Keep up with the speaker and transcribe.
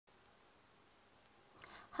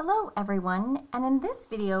Hello everyone, and in this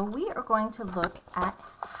video we are going to look at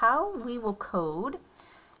how we will code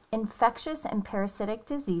infectious and parasitic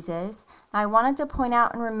diseases. Now, I wanted to point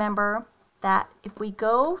out and remember that if we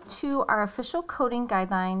go to our official coding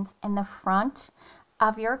guidelines in the front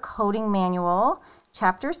of your coding manual,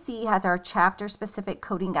 Chapter C has our chapter-specific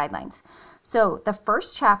coding guidelines. So the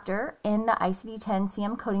first chapter in the ICD-10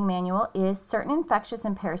 CM coding manual is certain infectious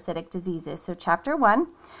and parasitic diseases. So chapter 1,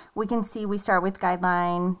 we can see we start with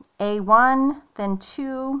guideline A1, then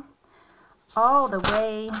 2, all the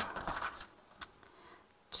way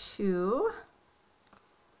to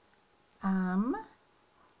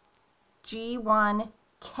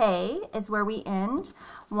G1K is where we end.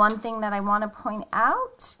 One thing that I want to point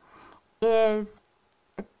out is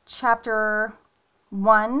chapter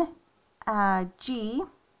 1, G,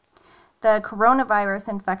 the coronavirus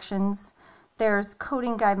infections. There's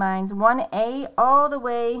coding guidelines 1A all the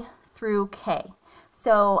way through K.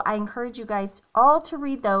 So I encourage you guys all to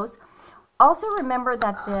read those. Also remember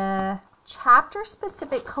that the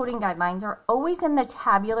chapter-specific coding guidelines are always in the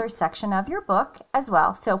tabular section of your book as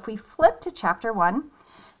well. So if we flip to chapter 1,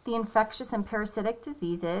 the infectious and parasitic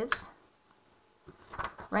diseases,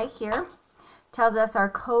 right here, tells us our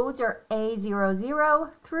codes are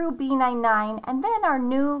A00 through B99, and then our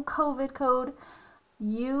new COVID code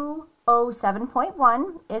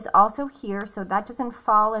U07.1 is also here, so that doesn't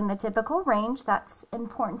fall in the typical range. That's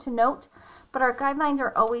important to note, but our guidelines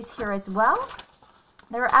are always here as well.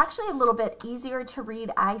 They're actually a little bit easier to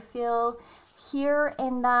read, I feel, here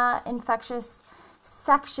in the infectious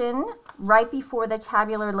section right before the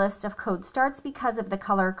tabular list of codes starts because of the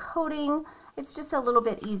color coding. It's just a little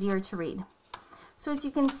bit easier to read. So as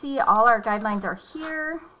you can see, all our guidelines are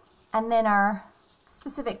here, and then our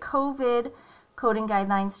specific COVID coding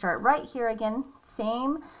guidelines start right here again,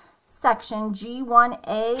 same section,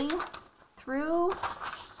 G1A through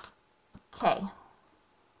K.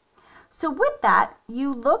 So with that,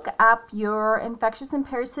 you look up your infectious and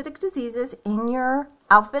parasitic diseases in your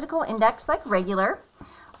alphabetical index like regular.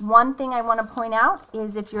 One thing I want to point out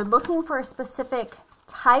is if you're looking for a specific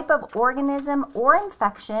type of organism or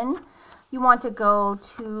infection, you want to go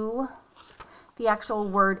to the actual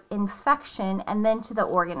word infection and then to the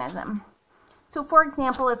organism. So for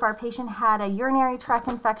example, if our patient had a urinary tract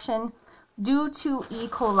infection due to E.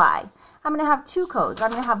 coli, I'm going to have two codes.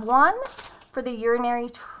 I'm going to have one for the urinary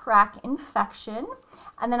tract infection,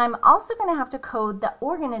 and then I'm also going to have to code the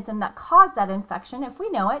organism that caused that infection if we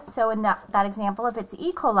know it. So in that example, if it's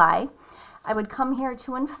E. coli, I would come here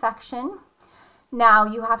to infection. Now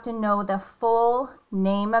you have to know the full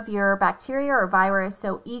name of your bacteria or virus.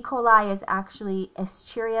 So E. coli is actually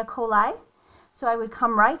Escherichia coli. So I would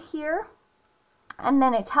come right here, and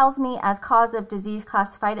then it tells me as cause of disease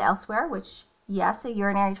classified elsewhere, which, yes, a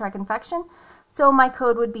urinary tract infection. So my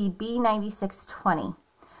code would be B9620.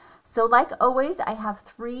 So like always, I have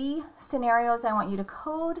 3 scenarios I want you to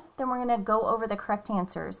code. Then we're going to go over the correct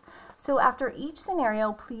answers. So after each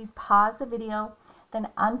scenario, please pause the video, then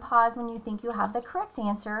unpause when you think you have the correct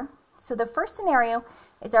answer. So the first scenario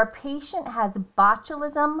is our patient has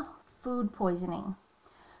botulism food poisoning.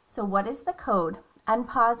 So what is the code?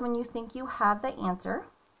 Unpause when you think you have the answer.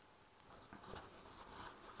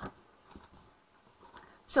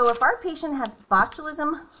 So if our patient has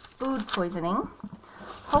botulism food poisoning,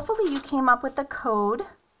 hopefully you came up with the code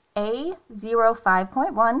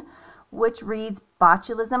A05.1, which reads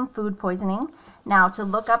botulism food poisoning. Now to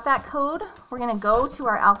look up that code, we're going to go to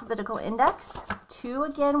our alphabetical index. 2,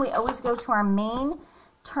 again, we always go to our main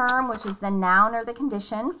term, which is the noun or the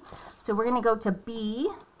condition. So we're going to go to B,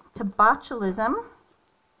 to botulism.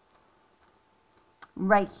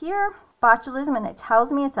 Right here, botulism, and it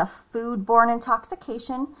tells me it's a foodborne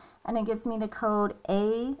intoxication, and it gives me the code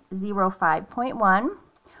A05.1.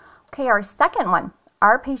 Okay, our second one,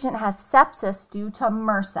 our patient has sepsis due to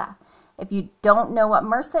Mrsa. If you don't know what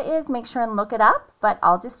Mrsa is, make sure and look it up, but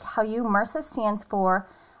I'll just tell you Mrsa stands for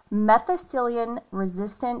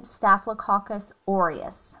methicillin-resistant Staphylococcus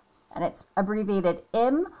aureus, and it's abbreviated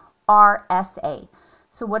MRSA.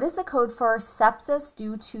 So what is the code for sepsis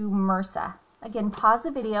due to Mrsa? Again, pause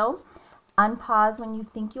the video, unpause when you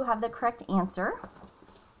think you have the correct answer.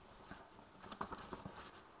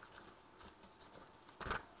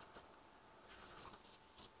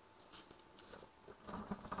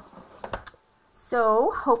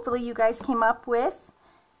 So hopefully you guys came up with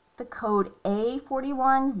the code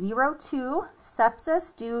A4102,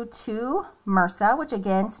 sepsis due to Mrsa, which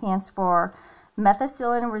again stands for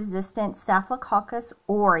methicillin-resistant Staphylococcus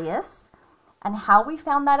aureus. And how we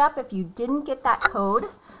found that up, if you didn't get that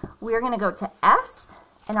code, we're going to go to S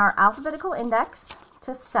in our alphabetical index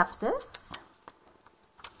to sepsis.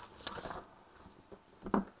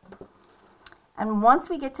 And once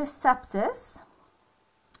we get to sepsis,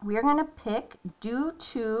 we are going to pick due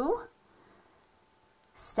to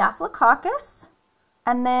Staphylococcus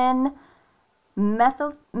and then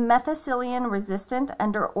methicillin resistant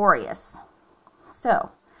under aureus. So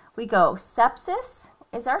we go sepsis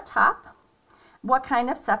is our top. What kind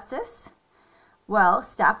of sepsis? Well,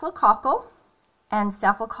 staphylococcal and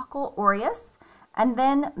staphylococcal aureus, and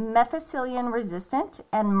then methicillin resistant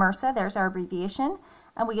and Mrsa, there's our abbreviation,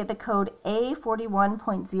 and we get the code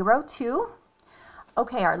A41.02.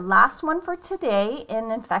 Okay, our last one for today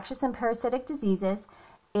in infectious and parasitic diseases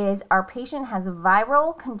is our patient has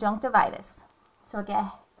viral conjunctivitis. So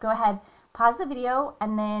go ahead, pause the video,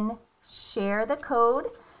 and then share the code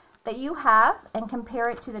that you have and compare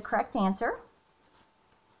it to the correct answer.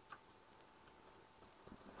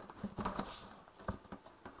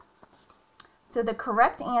 So the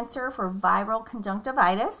correct answer for viral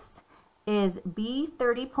conjunctivitis is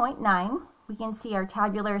B30.9. We can see our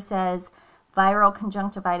tabular says viral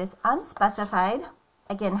conjunctivitis unspecified.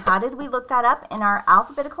 Again, how did we look that up? In our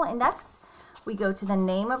alphabetical index, we go to the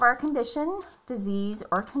name of our condition, disease,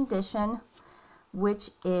 or condition,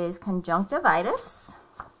 which is conjunctivitis,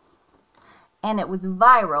 and it was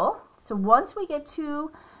viral. So once we get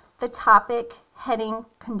to the topic heading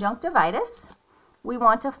conjunctivitis, we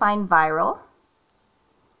want to find viral.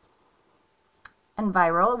 And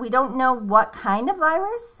viral, we don't know what kind of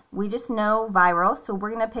virus, we just know viral, so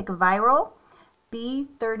we're going to pick viral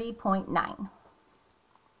B30.9.